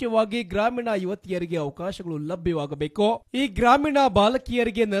 ವಿಶೇಷವಾಗಿ ಗ್ರಾಮೀಣ ಯುವತಿಯರಿಗೆ ಅವಕಾಶಗಳು ಲಭ್ಯವಾಗಬೇಕು. ಈ ಗ್ರಾಮೀಣ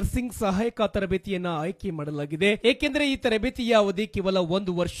ಬಾಲಕಿಯರಿಗೆ ನರ್ಸಿಂಗ್ ಸಹಾಯಕ ತರಬೇತಿಯನ್ನ ಆಯ್ಕೆ ಮಾಡಲಾಗಿದೆ. ಏಕೆಂದರೆ ಈ ತರಬೇತಿಯ ಅವಧಿ ಕೇವಲ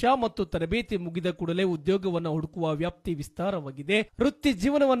 1 ವರ್ಷ ಮತ್ತು ತರಬೇತಿ ಮುಗಿದ ಕೂಡಲೇ ಉದ್ಯೋಗವನ್ನ ಹುಡುಕುವ ವ್ಯಾಪ್ತಿ ವಿಸ್ತಾರವಾಗಿದೆ. ವೃತ್ತಿ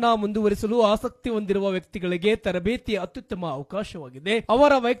ಜೀವನವನ್ನ ಮುಂದುವರಿಸಲು ಆಸಕ್ತಿ ಹೊಂದಿರುವ ವ್ಯಕ್ತಿಗಳಿಗೆ ತರಬೇತಿ ಅತ್ಯುತ್ತಮ ಅವಕಾಶ.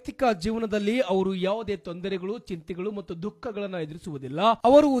 ಅವರ ವೈಯಕ್ತಿಕ ಜೀವನದಲ್ಲಿ ಅವರು ಯಾವುದೇ ತೊಂದರೆಗಳು, ಚಿಂತೆಗಳು ಮತ್ತು ದುಃಖಗಳನ್ನು ಎದುರಿಸುವುದಿಲ್ಲ.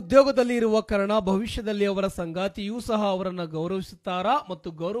 ಅವರು ಉದ್ಯೋಗದಲ್ಲಿ ಇರುವ ಕಾರಣ ಭವಿಷ್ಯದಲ್ಲಿ ಅವರ ಸಂಗಾತಿಯೂ ಸಹ ಅವರನ್ನು ಗೌರವಿಸುತ್ತಾರಾ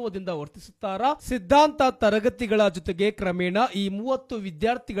ಮತ್ತು ಗೌರವದಿಂದ ವರ್ತಿಸುತ್ತಾರಾ. ಸಿದ್ಧಾಂತ ತರಗತಿಗಳ ಜೊತೆಗೆ ಕ್ರಮೇಣ ಈ 30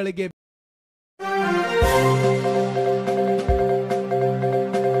 ವಿದ್ಯಾರ್ಥಿಗಳಿಗೆ